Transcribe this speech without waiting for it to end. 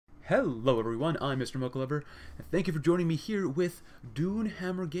Hello everyone, I'm MrMochalover, and thank you for joining me here with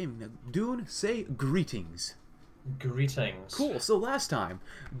Doonhamer Gaming. Now, Doon, say greetings. Greetings. Cool, so last time,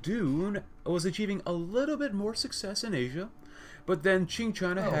 Doon was achieving a little bit more success in Asia, but then Qing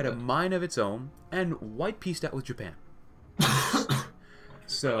China had a mind of its own and white peaced out with Japan.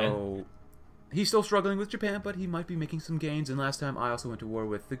 So, he's still struggling with Japan, but he might be making some gains, and last time I also went to war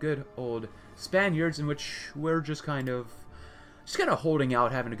with the good old Spaniards, in which we're just kind of holding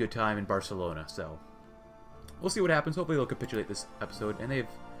out, having a good time in Barcelona. So we'll see what happens. Hopefully they'll capitulate this episode, and they have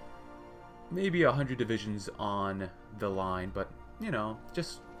maybe 100 divisions on the line, but you know,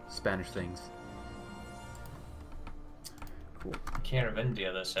 just Spanish things. Cool. Care of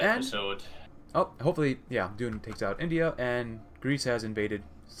India this episode. Oh, hopefully, yeah, Doon takes out India, and Greece has invaded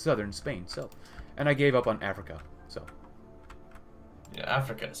southern Spain. So, and I gave up on Africa. So, yeah,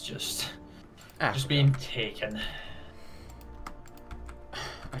 Africa's just being taken.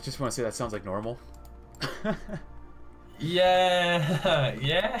 I just want to say that sounds like normal. Yeah,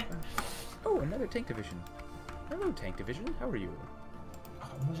 yeah. Oh, another tank division. Hello, tank division. How are you?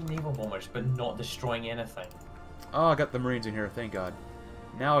 Those are naval bombers, but not destroying anything. Oh, I got the Marines in here, thank God.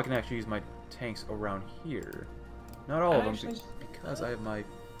 Now I can actually use my tanks around here. Not all of them, because I have my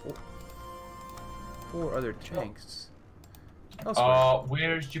four other tanks. Oh,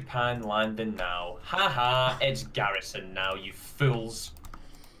 where's Japan landing now? Haha, it's garrison now, you fools.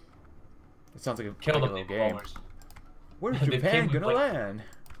 It sounds like a Kill them, little game. bombers. Where's Japan gonna land?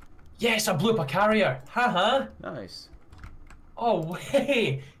 Yes, I blew up a carrier. Haha. Nice. Oh,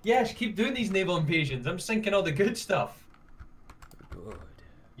 hey. Yes, keep doing these naval invasions. I'm sinking all the good stuff. Good.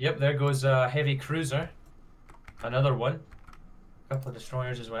 Yep, there goes a heavy cruiser. Another one. A couple of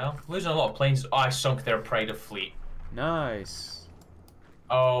destroyers as well. Losing a lot of planes. Oh, I sunk their pride of fleet. Nice.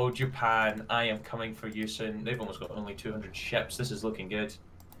 Oh, Japan, I am coming for you soon. They've almost got only 200 ships. This is looking good.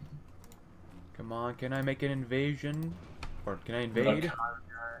 Come on, can I make an invasion? Or can I invade?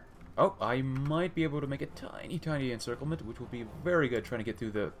 Oh, I might be able to make a tiny, tiny encirclement, which will be very good trying to get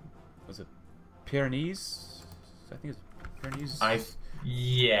through the... Was it Pyrenees? I think it's Pyrenees?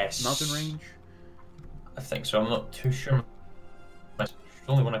 Yes. Mountain range? I think so. I'm not too sure. The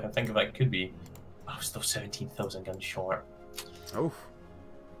only one I can think of that could be... I was still 17,000 guns short. Oh.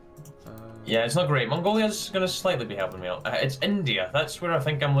 Yeah, it's not great. Mongolia's going to slightly be helping me out. It's India. That's where I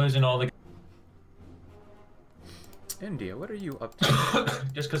think I'm losing all the... India, what are you up to?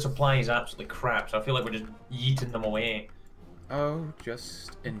 Just because supply is absolutely crap, so I feel like we're just yeeting them away. Oh,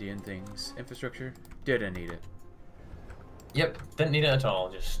 just Indian things. Infrastructure, didn't need it. Yep, didn't need it at all.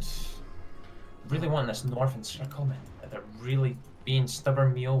 Just really wanting this north encirclement. They're really being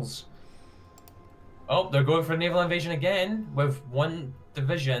stubborn mules. Oh, they're going for a naval invasion again with one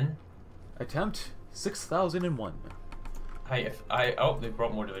division. Attempt 6001. Oh, they've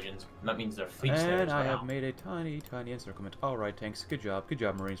brought more divisions. That means their fleet's there as well. And I have made a tiny, tiny encirclement. Alright, tanks. Good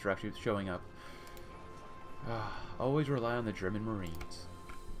job, Marines, for actually showing up. Always rely on the German Marines.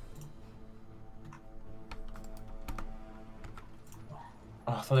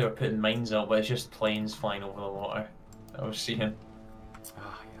 Oh, I thought they were putting mines out, but it's just planes flying over the water. I was seeing.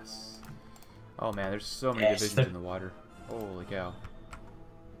 Ah, yes. Oh man, there's so many divisions in the water. Holy cow.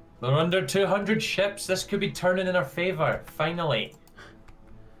 They're under 200 ships. This could be turning in our favor. Finally.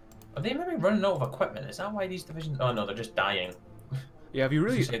 Are they maybe running out of equipment? Is that why these divisions... Oh no, they're just dying. Yeah, if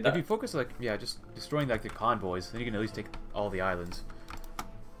you focus like, yeah, just destroying like the convoys, then you can at least take all the islands.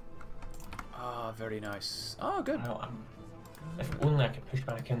 Ah, very nice. Oh, good. If only I could push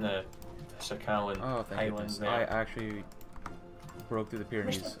back in the Sakhalin Islands there. I actually broke through the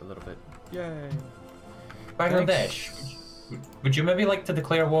Pyrenees a little bit. Yay. Bangladesh. Would you maybe like to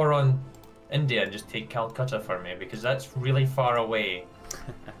declare war on India and just take Calcutta for me? Because that's really far away.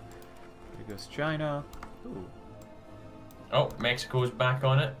 Here goes China. Ooh. Oh, Mexico's back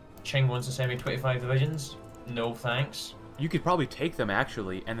on it. Qing wants to send me 25 divisions. No thanks. You could probably take them,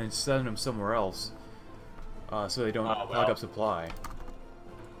 actually, and then send them somewhere else. So they don't clog up supply.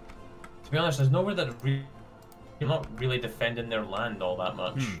 To be honest, there's nowhere that you're not really defending their land all that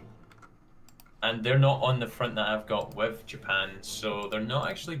much. And they're not on the front that I've got with Japan, so they're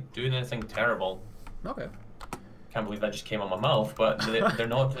not actually doing anything terrible. Okay. Can't believe that just came out my mouth, but they're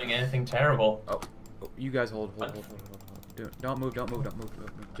not doing anything terrible. Oh, you guys hold. Don't move.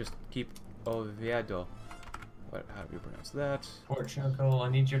 Just keep Oviedo. How do you pronounce that? Portugal, I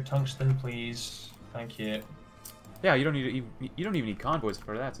need your tungsten, please. Thank you. Yeah, you don't even need convoys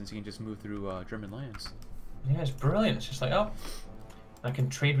for that, since you can just move through German lands. Yeah, it's brilliant. It's just like, oh, I can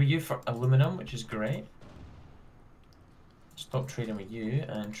trade with you for aluminum, which is great. Stop trading with you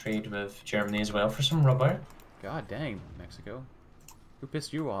and trade with Germany as well for some rubber. God dang, Mexico. Who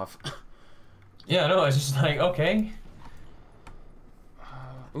pissed you off? Yeah, no, it's just like, okay.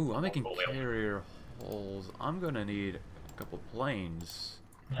 Ooh, I'm making carrier holes. I'm gonna need a couple planes.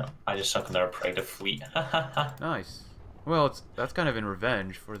 Yeah, I just sunk their pride of fleet. Nice. Well, that's kind of in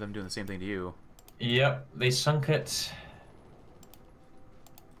revenge for them doing the same thing to you. Yep, they sunk it.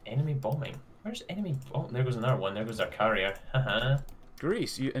 Enemy bombing. Where's enemy? Oh, there goes another one. There goes our carrier. Haha.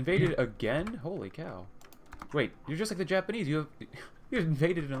 Greece, you invaded again? Holy cow. Wait, you're just like the Japanese. You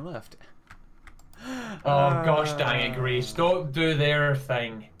invaded and left. Oh gosh dang it, Greece. Don't do their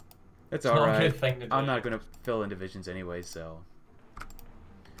thing. It's not alright. a good thing to do. I'm not going to fill in divisions anyway, so...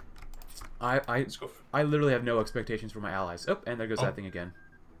 I literally have no expectations for my allies. Oh, and there goes that thing again.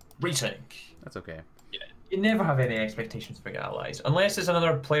 Resync. That's okay. Yeah. You never have any expectations for your allies. Unless it's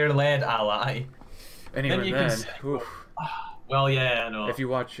another player-led ally. And even then, well, yeah, I know. If you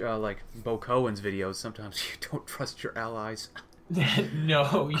watch, like, Bo Cohen's videos, sometimes you don't trust your allies.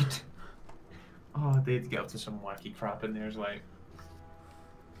 No, you oh, they'd get up to some wacky crap in there, it's like...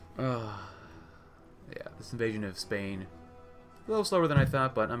 Yeah, this invasion of Spain. A little slower than I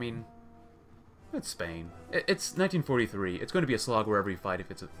thought, but, I mean... It's Spain. It's 1943. It's going to be a slog wherever you fight if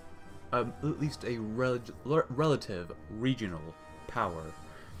it's at least a relative regional power.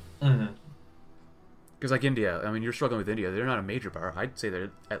 Mm-hmm. Because like India, I mean, you're struggling with India. They're not a major power. I'd say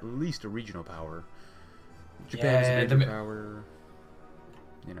they're at least a regional power. Japan's a major power.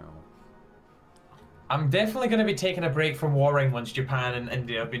 You know. I'm definitely going to be taking a break from warring once Japan and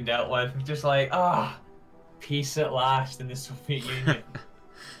India have been dealt with. Just like, peace at last in the Soviet Union.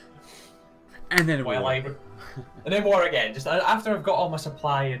 And then war. And then war again. Just after I've got all my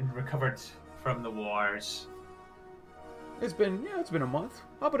supply and recovered from the wars. It's been a month.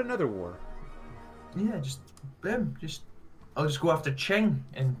 How about another war? Yeah, just I'll just go after Qing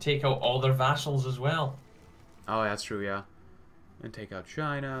and take out all their vassals as well. Oh, that's true, yeah. And take out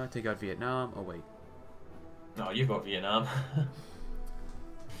China, take out Vietnam. Oh wait. No, you've got Vietnam.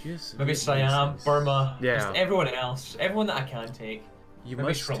 Yes. Maybe Siam, Burma, yeah. Just everyone else, everyone that I can take. You maybe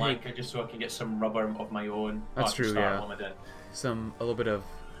must Sri Lanka just so I can get some rubber of my own. That's true, yeah. A little bit of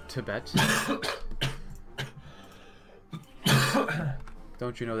Tibet.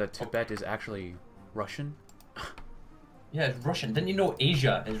 Don't you know that Tibet is actually Russian? Yeah, it's Russian. Didn't you know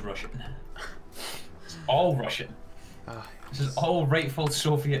Asia is Russian? It's all Russian. This is all rightful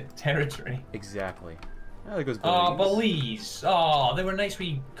Soviet territory. Exactly. Oh, there goes Belize. Oh, Belize. Oh, they were nice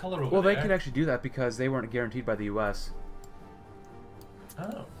wee colour over there. Well, they could actually do that because they weren't guaranteed by the U.S.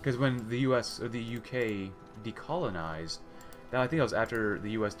 Oh. Because when the U.S. or the U.K. decolonized, I think that was after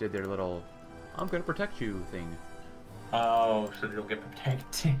the U.S. did their little "I'm going to protect you" thing. Oh, so they don't get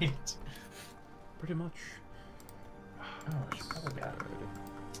protected. Pretty much. Oh, it's probably good.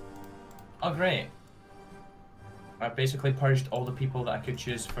 Oh, great. I basically purged all the people that I could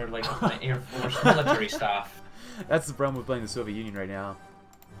choose for, like, my Air Force military staff. That's the problem with playing the Soviet Union right now.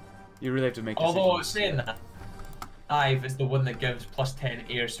 You really have to make decisions. Although, saying that, Ive is the one that gives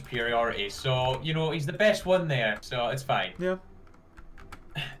 +10 air superiority, so, you know, he's the best one there, so it's fine. Yeah.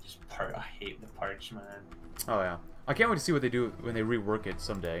 Just I hate the purge, man. Oh, yeah. I can't wait to see what they do when they rework it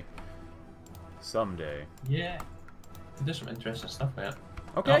someday. Someday. Yeah. There's some interesting stuff there.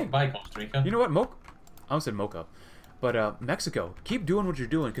 Okay. Oh, bye, Costa Rica. You know what, I almost said Mocha. But, Mexico, keep doing what you're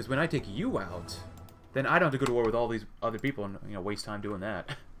doing, because when I take you out, then I don't have to go to war with all these other people and, you know, waste time doing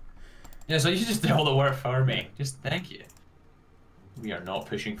that. Yeah, so you just do all the work for me. Just thank you. We are not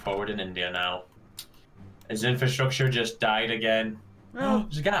pushing forward in India now. His infrastructure just died again. Well,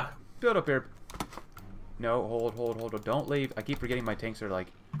 there's a gap. Build up here. No, hold. Don't leave. I keep forgetting my tanks are like...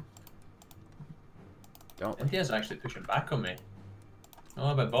 Don't. India's actually pushing back on me.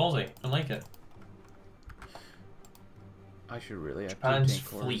 Oh, a bit ballsy. Don't like it. I should really have Japan's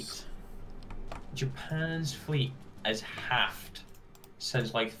fleet. Japan's fleet is halved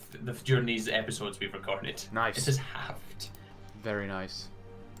since like during these episodes we've recorded. Nice. It is halved. Very nice.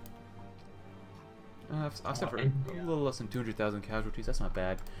 I've suffered a little less than 200,000 casualties. That's not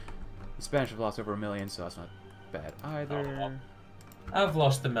bad. The Spanish have lost over 1 million, so that's not bad either. I've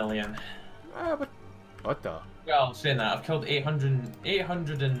lost 1 million. But what the? Well, saying that, I've killed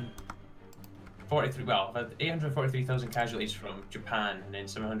 843. Well, I've had 843,000 casualties from Japan and then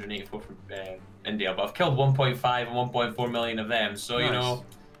 784 from India. But I've killed 1.5 and 1.4 million of them. So nice. You know,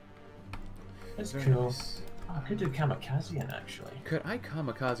 it's cool. Nice. Oh, I could do kamikaze in actually. Could I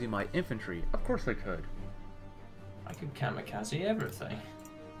kamikaze my infantry? Of course I could. I could kamikaze everything.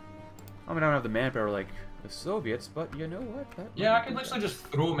 I mean, I don't have the manpower like the Soviets, but you know what? Yeah, I could literally just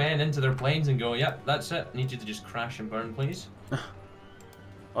throw men into their planes and go, yep, that's it. I need you to just crash and burn, please.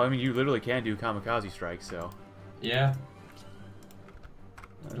 Well, I mean, you literally can do kamikaze strikes, so... Yeah.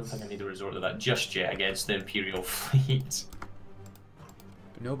 I don't think I need to resort to that just yet against the Imperial fleet.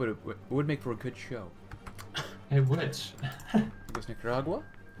 No, but it would make for a good show. It would. There goes Nicaragua.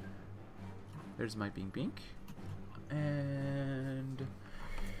 There's my Bing Bink. And...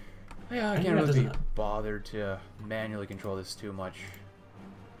 yeah, I can't really be bothered to manually control this too much.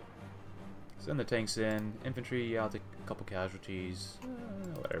 Send the tanks in. Infantry, yeah, I'll take a couple casualties.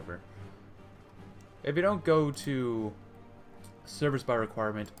 Whatever. If you don't go to service by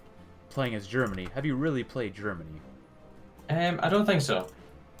requirement playing as Germany, have you really played Germany? I don't think so.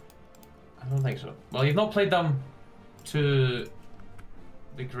 I don't think so. Well, you've not played them to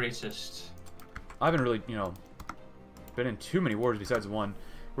the greatest. I haven't really, you know, been in too many wars besides one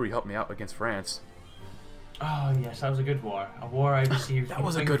where you helped me out against France. Oh, yes, that was a good war. A war I received That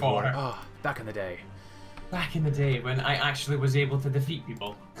was a good war. Oh, back in the day. Back in the day when I actually was able to defeat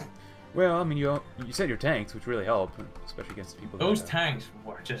people. Well, I mean, you sent your tanks, which really helped, especially against people. Those tanks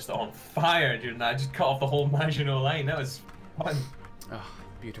were just on fire during that. I just cut off the whole Maginot Line. That was fun. Oh,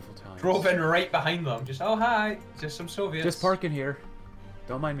 beautiful times. Drove in right behind them. Just, oh, hi. Just some Soviets. Just park in here.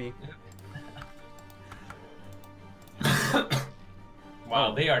 Don't mind me.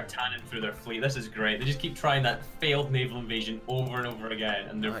 Wow, they are tanning through their fleet. This is great. They just keep trying that failed naval invasion over and over again,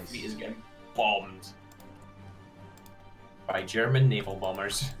 and their fleet is getting bombed by German naval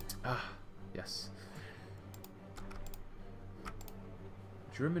bombers. Ah, yes.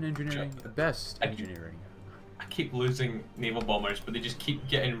 German engineering, the best engineering. I keep losing naval bombers, but they just keep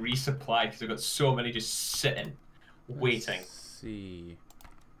getting resupplied because they've got so many just sitting, waiting. Let's see.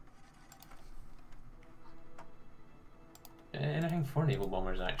 Anything for naval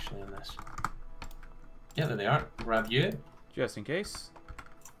bombers actually in this? Yeah, there they are. Grab you. Just in case.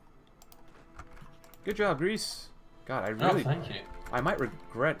 Good job, Greece. God, I really. Oh, thank you. I might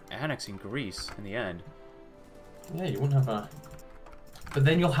regret annexing Greece in the end. Yeah, you won't have a. But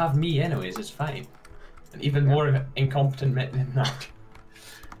then you'll have me anyways. It's fine. An even more incompetent than that.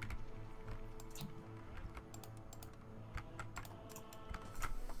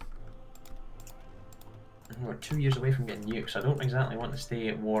 We're 2 years away from getting nukes. I don't exactly want to stay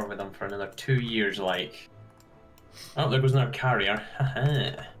at war with them for another 2 years, like. Oh, there goes another carrier.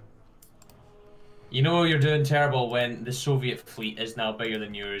 You know you're doing terrible when the Soviet fleet is now bigger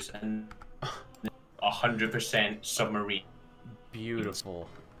than yours and 100% submarine. Beautiful.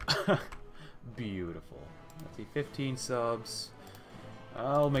 Beautiful. Let's see, 15 subs.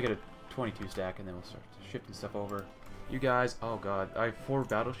 I'll make it a 22 stack and then we'll start shifting stuff over. You guys, oh god, I have 4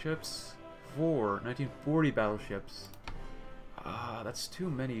 battleships. 4 1940 battleships. Ah, that's too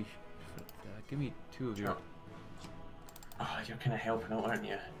many. Give me 2 of your. Oh, you're kind of helping out, aren't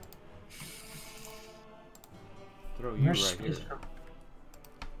you? Throw you right here.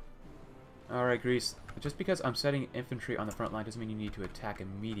 Alright, Greece. Just because I'm setting infantry on the front line doesn't mean you need to attack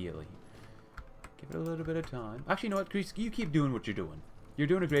immediately. Give it a little bit of time. Actually, you know what, Greece? You keep doing what you're doing. You're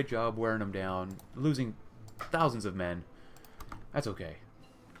doing a great job wearing them down, losing thousands of men. That's okay.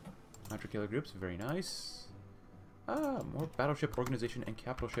 Hunter killer groups, very nice. More battleship organization and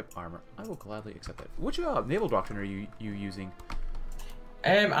capital ship armor. I will gladly accept that. Which naval doctrine are you using?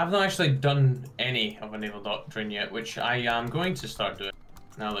 I've not actually done any of a naval doctrine yet, which I am going to start doing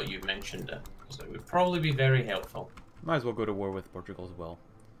now that you've mentioned it. So it would probably be very helpful. Might as well go to war with Portugal as well.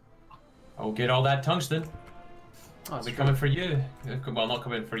 I'll get all that tungsten. Oh, I'll be coming for you. Well, not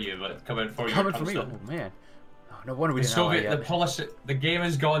coming for you, but coming for you. Coming for me? Oh man. Oh, no wonder we didn't Soviet, the policy, the game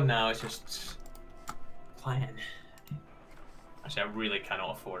is gone now. It's just plan. Actually, I really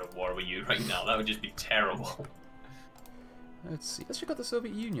cannot afford a war with you right now. That would just be terrible. Let's see. Let's check out the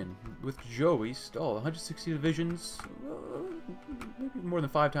Soviet Union with Joey Stahl. 160 divisions, maybe more than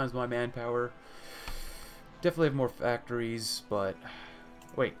 5 times my manpower. Definitely have more factories, but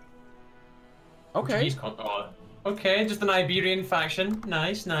wait. Okay. Okay, just an Iberian faction.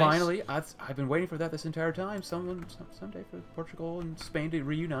 Nice, nice. Finally, I've been waiting for that this entire time. Someday for Portugal and Spain to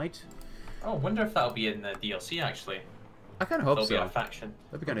reunite. Oh, I wonder if that'll be in the DLC actually. I kind of hope so. There'll be a faction.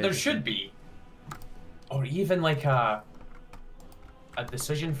 That'd be kind of There should be. Or even like a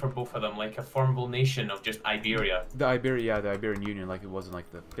decision for both of them, like a formable nation of just Iberia. The Iberian Union, like it was in like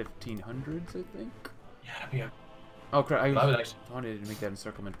the 1500s, I think. Yeah, that'd be a... Oh crap! I wanted to make that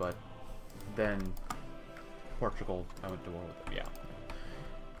encirclement, but then Portugal, I went to war with them. Yeah.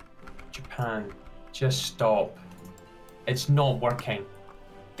 Japan, just stop. It's not working.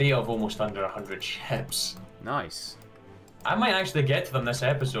 They have almost under 100 ships. Nice. I might actually get to them this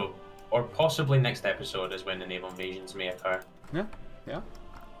episode, or possibly next episode is when the naval invasions may occur. Yeah, yeah.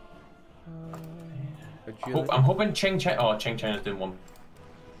 I'm hoping Qing China's doing one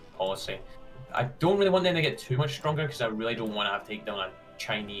policy. I don't really want them to get too much stronger because I really don't want to have to take down a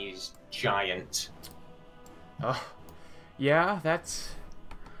Chinese giant. Yeah, that's...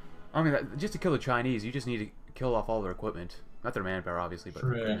 I mean, just to kill the Chinese, you just need to kill off all their equipment. Not their manpower, obviously, but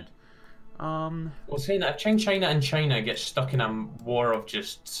their equipment. Well, saying that, if China and China get stuck in a war of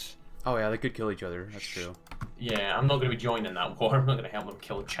just... Oh yeah, they could kill each other, that's true. Yeah, I'm not going to be joining that war. I'm not going to help them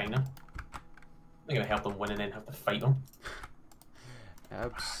kill China. I'm going to help them win and then have to fight them.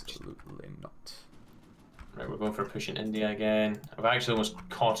 Absolutely not. Right, we're going for pushing India again. I've actually almost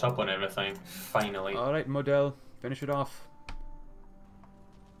caught up on everything, finally. Alright, Model, finish it off.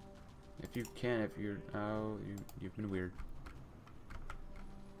 If you can, if you're... Oh, you've been weird.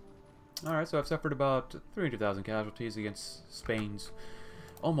 Alright, so I've suffered about 300,000 casualties against Spain's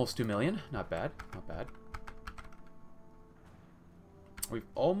almost 2 million. Not bad, not bad. We've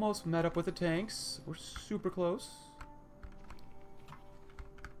almost met up with the tanks. We're super close.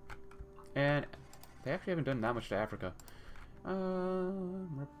 And they actually haven't done that much to Africa.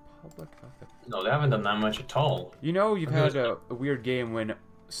 Republic of the... No, they haven't done that much at all. You know, you've had a weird game when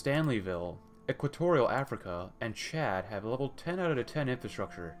Stanleyville, Equatorial Africa, and Chad have level 10 out of 10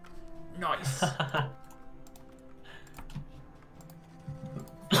 infrastructure. Nice!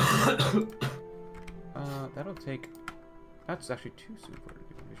 That'll take... That's actually 2 super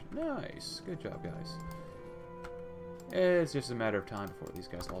division. Nice! Good job, guys. It's just a matter of time before these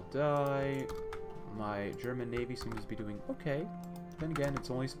guys all die. My German Navy seems to be doing okay. Then again, it's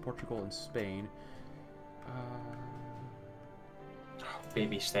only Portugal and Spain.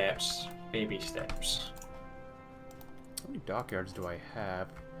 Baby steps. Baby steps. How many dockyards do I have?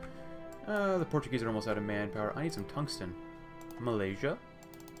 The Portuguese are almost out of manpower. I need some tungsten. Malaysia.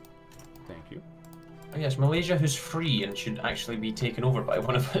 Thank you. Oh yes, Malaysia, who's free and should actually be taken over by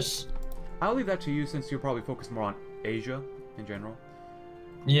one of us. I'll leave that to you since you'll probably focus more on Asia in general.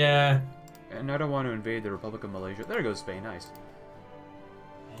 Yeah. And I don't want to invade the Republic of Malaysia. There goes Spain. Nice.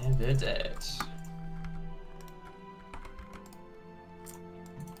 And did it.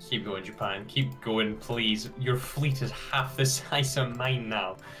 Keep going, Japan. Keep going, please. Your fleet is half the size of mine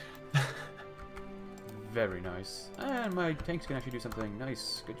now. Very nice. And my tanks can actually do something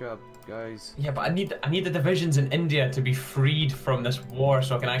nice. Good job, guys. Yeah, but I need the divisions in India to be freed from this war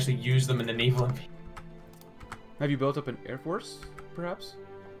so I can actually use them in the naval invasion. Have you built up an air force, perhaps?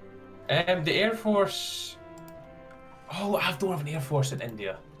 The air force... Oh, I don't have an air force in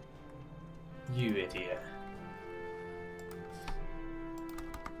India. You idiot.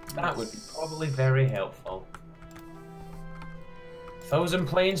 That would be probably very helpful. 1,000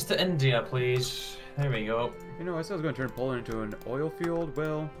 planes to India, please. There we go. You know, I said I was going to turn Poland into an oil field.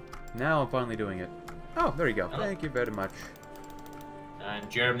 Well, now I'm finally doing it. Oh, there you go. Thank you very much. And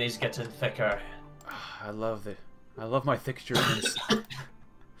Germany's getting thicker. I love my thick Germans.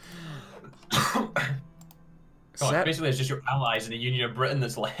 God, basically, it's just your allies in the Union of Britain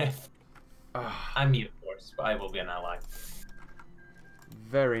that's left. I'm me, of course, but I will be an ally.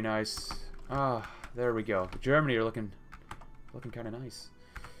 Very nice. There we go. Germany are looking kind of nice.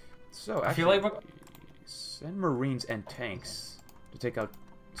 So actually, I feel like send Marines and tanks to take out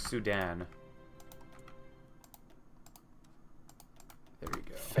Sudan. There you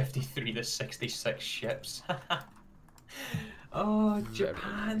go. 53 to 66 ships. Oh,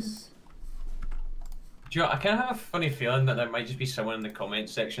 Japan. Nice. Do you know, I kind of have a funny feeling that there might just be someone in the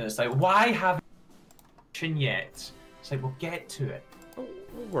comments section that's like, why haven't you yet? It's like, we'll get to it. Oh,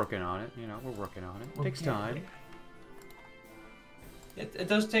 we're working on it, you know, we're working on it. It takes time. It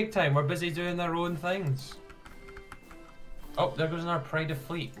does take time. We're busy doing our own things. Oh, there goes our Pride of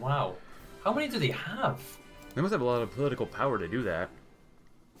Fleet. Wow. How many do they have? They must have a lot of political power to do that.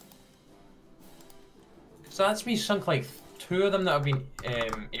 So that's me sunk like 2 of them that have been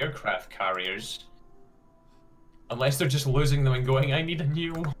aircraft carriers. Unless they're just losing them and going, I need a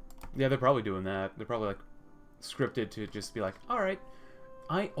new one. Yeah, they're probably doing that. They're probably like scripted to just be like, alright,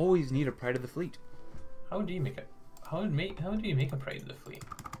 I always need a Pride of the Fleet. How do you make it? How do you make a Pride of the Fleet?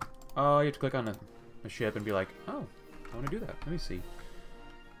 You have to click on a ship and be like, oh, I want to do that. Let me see.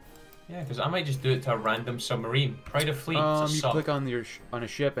 Yeah, because I might just do it to a random submarine. Pride of Fleet. You click on on a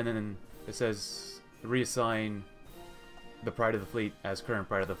ship and then it says reassign the Pride of the Fleet as current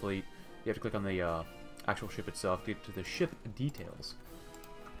Pride of the Fleet. You have to click on the actual ship itself to get to the ship details.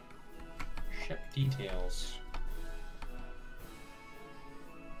 Ship details.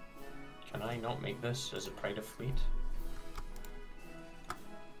 Can I not make this as a Pride of Fleet?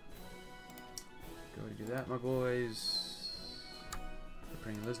 Go ahead and do that, my boys.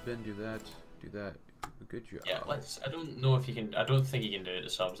 Bring Lisbon, do that, do that. Good job. Yeah, I don't know if you can. I don't think you can do it to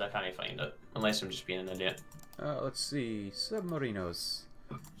subs. I can't find it. Unless I'm just being an idiot. Let's see. Submarinos.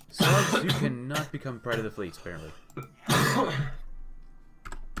 Subs, you cannot become Pride of the Fleet, apparently.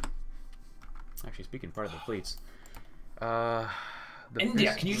 Actually, speaking part of the fleets, the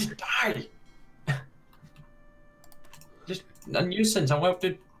India, can you just die? Just a nuisance. I want to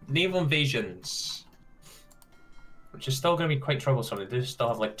do naval invasions, which is still going to be quite troublesome. They do still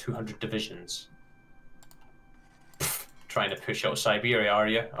have like 200 divisions. Trying to push out Siberia, are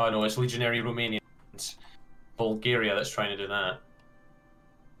you? Oh no, it's Legionary Romania. It's Bulgaria that's trying to do that.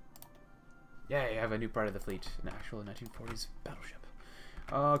 Yeah, you have a new part of the fleet, an actual 1940s battleship.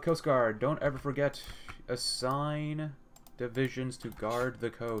 Coast Guard, don't ever forget, assign divisions to guard the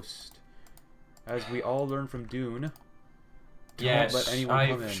coast. As we all learned from Dune, don't let anyone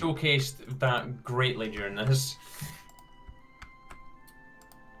come in. I've showcased that greatly during this.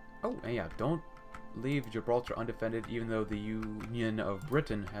 Oh, and yeah, don't leave Gibraltar undefended, even though the Union of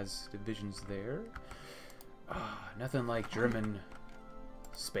Britain has divisions there. Nothing like German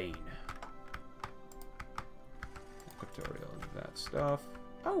Spain. Equatorial, that stuff.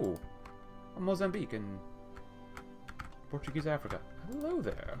 Oh, Mozambique and Portuguese Africa. Hello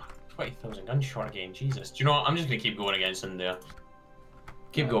there. 20,000 guns short again, Jesus. Do you know what? I'm just going to keep going against India.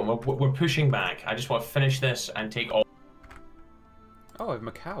 Keep going. We're pushing back. I just want to finish this and take all. Oh, I have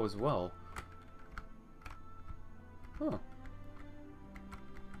Macau as well. Huh.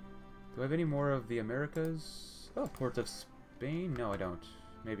 Do I have any more of the Americas? Oh, Port of Spain? No, I don't.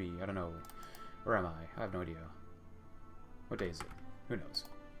 Maybe, I don't know. Where am I? I have no idea. What day is it? Who knows?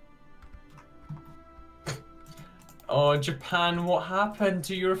 Oh, Japan, what happened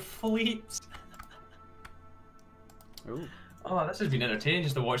to your fleet? Ooh. Oh, this has been entertaining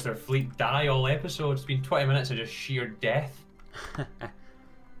just to watch their fleet die all episode. It's been 20 minutes of just sheer death. I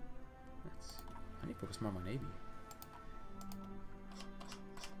need to focus more on my navy.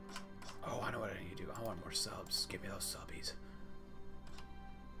 Oh, I know what I need to do. I want more subs. Give me those subbies.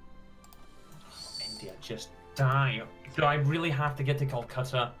 India, just die. Do I really have to get to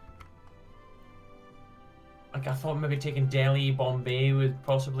Calcutta? Like, I thought maybe taking Delhi, Bombay would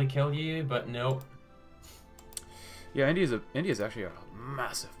possibly kill you, but nope. Yeah, India's actually a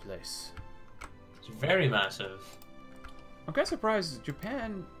massive place. It's very massive. I'm kind of surprised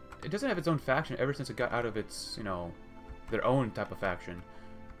Japan, it doesn't have its own faction ever since it got out of its, you know, their own type of faction.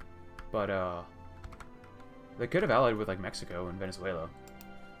 But, they could have allied with, like, Mexico and Venezuela.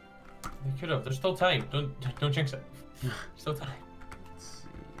 They could have. There's still time. Don't jinx it. Still time. Let's see.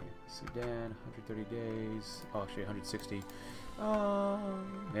 Sudan, 130 days. Oh, actually, 160.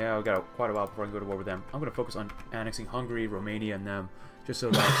 Yeah, I've got quite a while before I can go to war with them. I'm going to focus on annexing Hungary, Romania, and them, just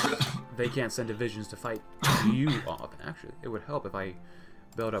so that they can't send divisions to fight you off. Actually, it would help if I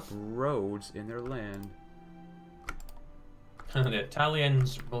build up roads in their land. The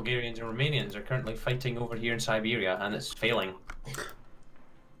Italians, Bulgarians, and Romanians are currently fighting over here in Siberia, and it's failing.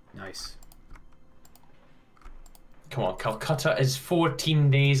 Nice. Come on, Calcutta is 14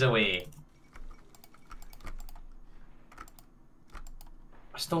 days away.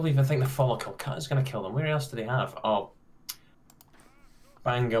 I still even think the fall of Calcutta is going to kill them. Where else do they have? Oh,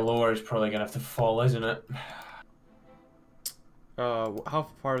 Bangalore is probably going to have to fall, isn't it? How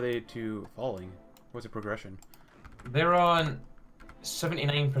far are they to falling? What's the progression? They're on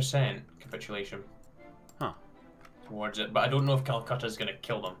 79% capitulation. Huh. Towards it, but I don't know if Calcutta is going to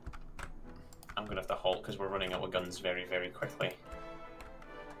kill them. I'm going to have to halt because we're running out of guns very, very quickly.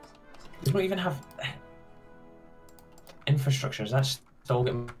 They don't even have infrastructures. That's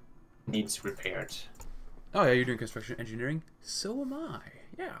still needs repaired. Oh yeah, you're doing construction engineering? So am I.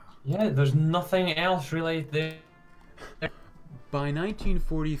 Yeah. Yeah, there's nothing else really there. By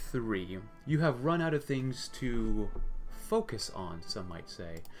 1943, you have run out of things to focus on, some might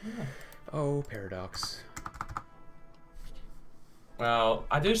say. Yeah. Oh, paradox. Well,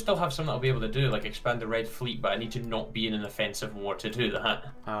 I do still have something I'll be able to do, like expand the Red Fleet, but I need to not be in an offensive war to do that.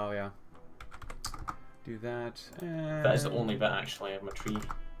 Oh, yeah. Do that, and... That is the only bit, actually, of my tree.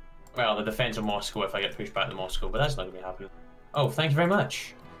 Well, the defense of Moscow if I get pushed back to Moscow, but that's not going to be happening. Oh, thank you very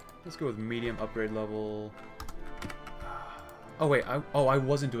much. Let's go with medium upgrade level. Oh, wait, I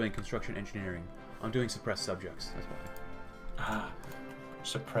wasn't doing construction engineering. I'm doing suppressed subjects, that's why. Ah,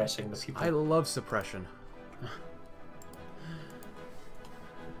 suppressing the people. I love suppression.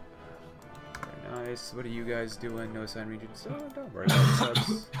 Very nice. What are you guys doing? No assign regions. Oh, don't worry about the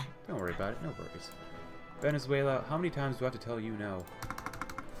subs. Don't worry about it. No worries. Venezuela. How many times do I have to tell you no?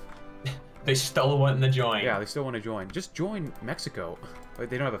 They still want to join. Yeah, they still want to join. Just join Mexico. They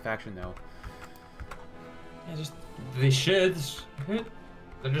don't have a faction though. Yeah, they should.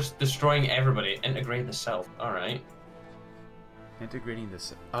 They're just destroying everybody. Integrate the South. All right. Integrating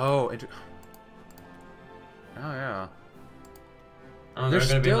this. Oh, oh yeah. Oh, they're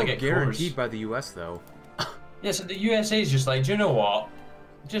still be able to get guaranteed cores. by the U.S. though. Yeah, so the USA is just like, do you know what?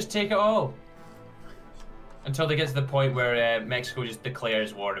 Just take it all. Until they get to the point where Mexico just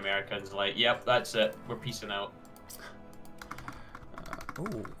declares war on America and is like, yep, that's it. We're peacing out.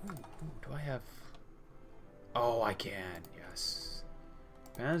 Do I have... Oh, I can. Yes.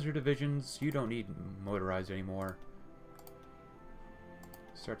 Panzer divisions, you don't need motorized anymore.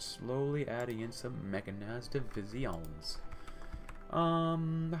 Start slowly adding in some mechanized divisions.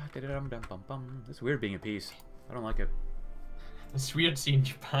 It's weird being at peace. I don't like it. It's weird seeing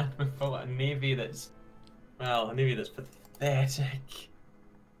Japan with a navy that's... Well, a navy that's pathetic.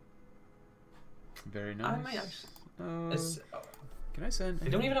 Very nice. I might actually... can I send they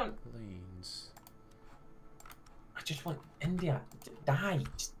don't even have... planes? I just want India. Die.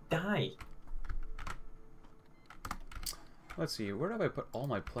 Just die. Let's see, where have I put all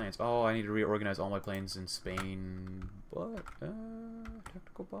my planes? Oh, I need to reorganize all my planes in Spain. What?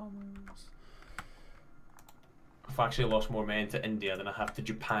 Tactical bombers. I've actually lost more men to India than I have to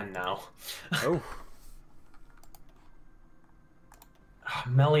Japan now. Oh. A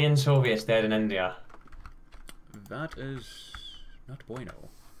million Soviets dead in India. That is not bueno.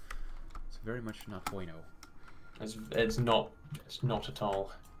 It's very much not bueno. It's not at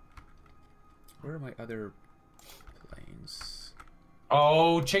all. Where are my other planes?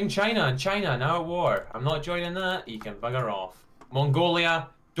 Oh, Qing China and China now at war. I'm not joining that. You can bugger off. Mongolia,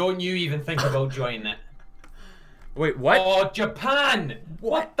 don't you even think about joining it. Wait, what? Oh, Japan!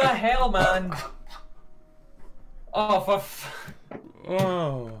 What the hell, man? Oh,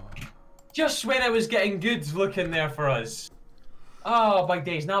 Oh. Just when it was getting good looking there for us. Oh, my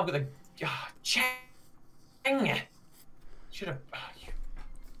days. Now I've got the... Ching! Should have...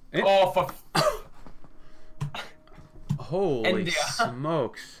 Oh, for... Holy India.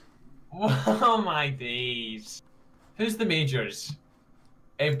 smokes. Oh, my days. Who's the majors?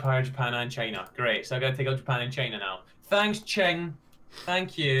 Empire, Japan, and China. Great. So I've got to take out Japan and China now. Thanks, Ching.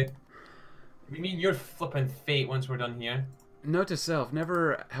 Thank you. We mean your flipping fate once we're done here. Note to self,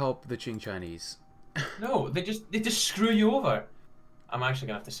 never help the Qing Chinese. No, they just screw you over. I'm actually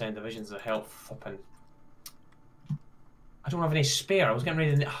gonna have to send divisions to help flipping. I don't have any spare. I was getting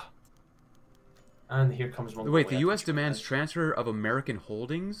ready to. And here comes Mongolia. Wait, the U.S. demands transfer of American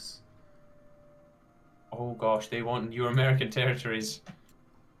holdings? Oh gosh, they want your American territories.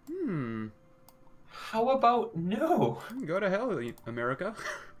 How about no? Go to hell, America.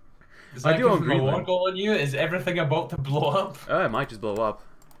 Does that give them a war goal on you? Is everything about to blow up? It might just blow up.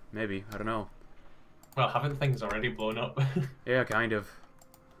 Maybe. I don't know. Well, haven't things already blown up? Yeah, kind of.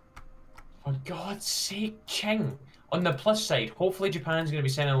 For God's sake, Qing. On the plus side, hopefully Japan's going to be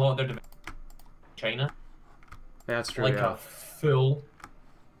sending a lot of their divisions to China. That's true, Like yeah. a full...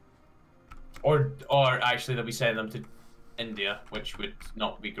 Or actually they'll be sending them to India, which would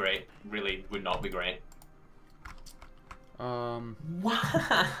not be great. Really would not be great.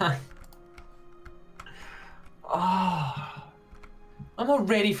 Why? Oh, I'm not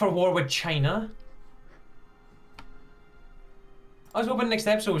ready for war with China. I was hoping the next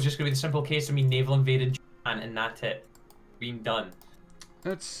episode was just going to be the simple case of me naval invading Japan and that's it. Being done.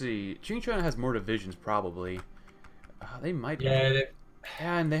 Let's see. Qing China has more divisions, probably. They might be. Yeah,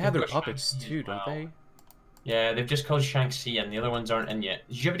 and they have their got puppets, Shaanxi too, as don't well. they? Yeah, they've just called Shaanxi and the other ones aren't in yet.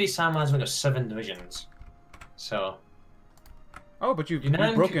 Djibouti Sam's only got 7 divisions. So... Oh, but you've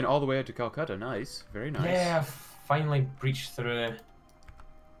broken all the way out to Calcutta. Nice. Very nice. Yeah, finally breached through.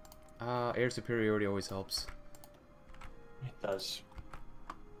 Air superiority always helps. It does.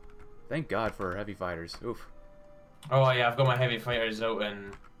 Thank God for heavy fighters. Oof. Oh yeah, I've got my heavy fighters out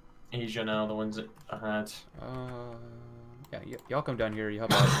in Asia now, the ones that I had. Yeah, y'all come down here. You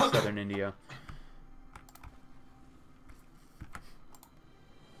help out southern India.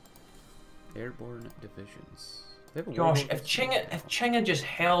 Airborne divisions. They have a Gosh, if Qing had just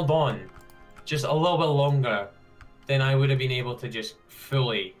held on just a little bit longer, then I would have been able to just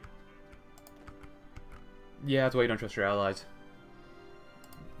fully... Yeah, that's why you don't trust your allies.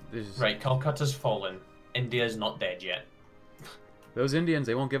 Right, Calcutta's fallen. India's not dead yet. Those Indians,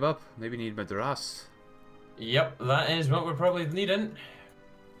 they won't give up. Maybe need Madras. Yep, that is what we're probably needing.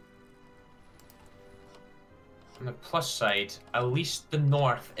 On the plus side, at least the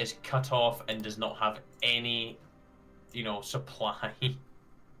north is cut off and does not have any, you know, supply. Oh,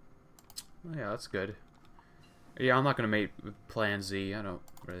 yeah, that's good. Yeah, I'm not gonna make Plan Z. I don't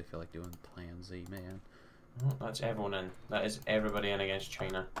really feel like doing Plan Z, man. Oh, that's everyone in. That is everybody in against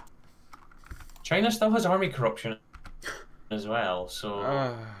China. China still has army corruption as well,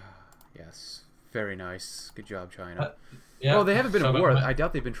 so... yes. Very nice. Good job, China. Yeah, well, they haven't been so in war. I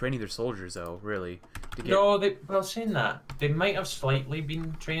doubt they've been training their soldiers, though, really. To get... No, well, saying that, they might have slightly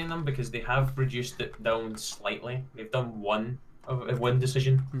been training them because they have reduced it down slightly. They've done one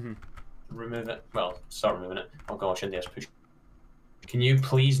decision. remove it. Well, start removing it. Oh gosh, India's push. Can you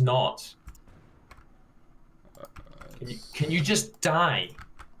please not? Can you just die?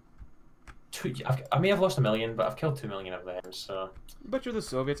 I may have lost 1 million, but I've killed 2 million of them, so... But you're the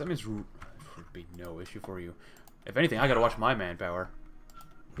Soviets. I mean, it would be no issue for you. If anything, I gotta watch my manpower.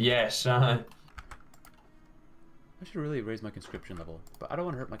 Yes, I should really raise my conscription level, but I don't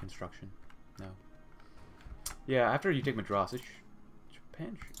want to hurt my construction. No. Yeah, after you take Madras,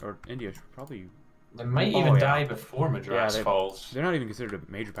 Japan or India should probably... They might even die before Madras falls. They're not even considered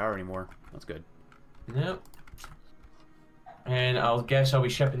a major power anymore. That's good. Nope. And I'll guess I'll be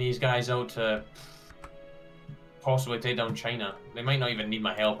shipping these guys out to possibly take down China. They might not even need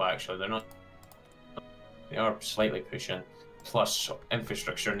my help, actually. They're not... They are slightly pushing. Plus,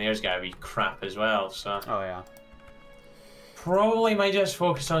 infrastructure in there's gotta be crap as well, so... Oh, yeah. Probably might just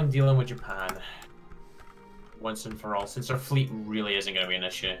focus on dealing with Japan. Once and for all, since their fleet really isn't gonna be an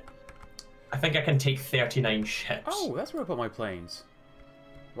issue. I think I can take 39 ships. Oh, that's where I put my planes.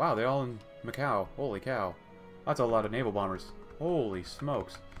 Wow, they're all in Macau. Holy cow. That's a lot of naval bombers. Holy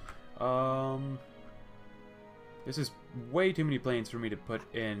smokes. This is way too many planes for me to put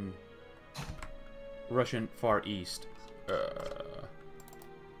in Russian Far East.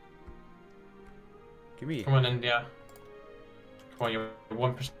 Give me... Come on, India. Come on, you're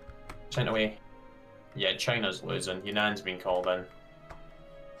 1% away. Yeah, China's losing. Yunnan's been called in.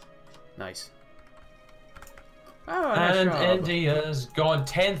 Nice. Oh, nice and job. India's gone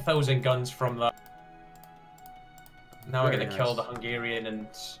 10,000 guns from that. Now we're going to kill the Hungarian and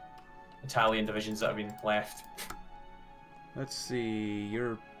Italian divisions that have been left. Let's see.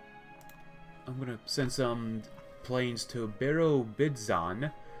 I'm going to send some planes to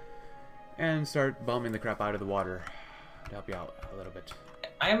Birobidzhan and start bombing the crap out of the water to help you out a little bit.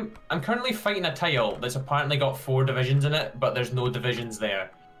 I'm currently fighting a tile that's apparently got 4 divisions in it, but there's no divisions there.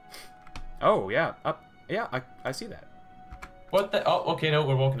 Oh, yeah. Yeah, I see that. What the... Oh, okay, no,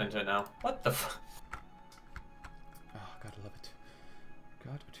 we're walking into it now. What the f... Oh, gotta love it.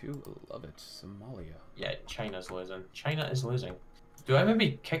 Got to love it. Somalia. Yeah, China's losing. China is losing. Do I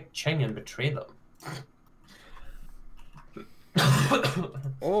maybe kick China and betray them?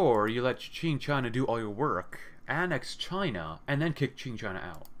 Or you let Qing China do all your work, annex China, and then kick Qing China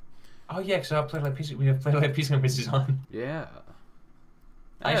out. Oh yeah, because we have played like peace conferences on. Yeah.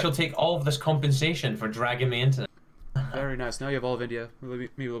 I shall take all of this compensation for dragging me into it. Very nice. Now you have all of India. Maybe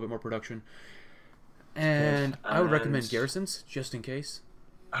a little bit more production. And I would recommend garrisons, just in case.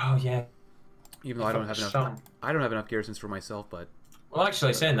 Oh yeah. Even though I don't have enough. I don't have enough garrisons for myself, but... Well,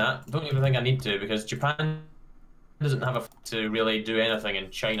 actually, saying that, don't even think I need to, because Japan doesn't have a fleet to really do anything, and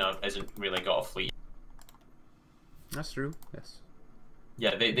China hasn't really got a fleet. That's true, yes.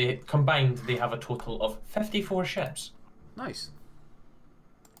 Yeah, they combined, they have a total of 54 ships. Nice.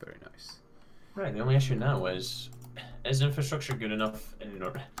 Very nice. Right, the only issue now is infrastructure good enough in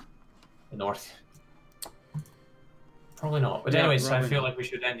the north? Probably not. But anyways, I feel like we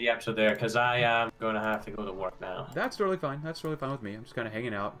should end the episode there, because I am going to have to go to work now. That's totally fine. That's totally fine with me. I'm just kind of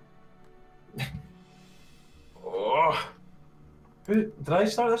hanging out. Oh. Did I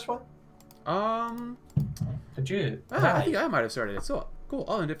start this one? Did you? I think I might have started it. So, cool.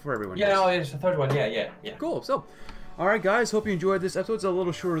 I'll end it for everyone. Yeah, it's the third one. Yeah. Cool. So, alright guys, hope you enjoyed this episode. It's a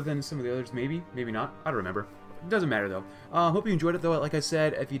little shorter than some of the others, maybe not. I don't remember. It doesn't matter though. Hope you enjoyed it though. Like I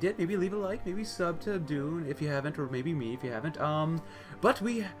said, if you did, maybe leave a like, maybe sub to Dune if you haven't, or maybe me if you haven't. But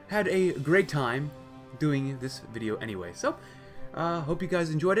we had a great time doing this video anyway. So, hope you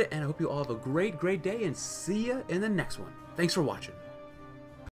guys enjoyed it, and I hope you all have a great day, and see ya in the next one. Thanks for watching.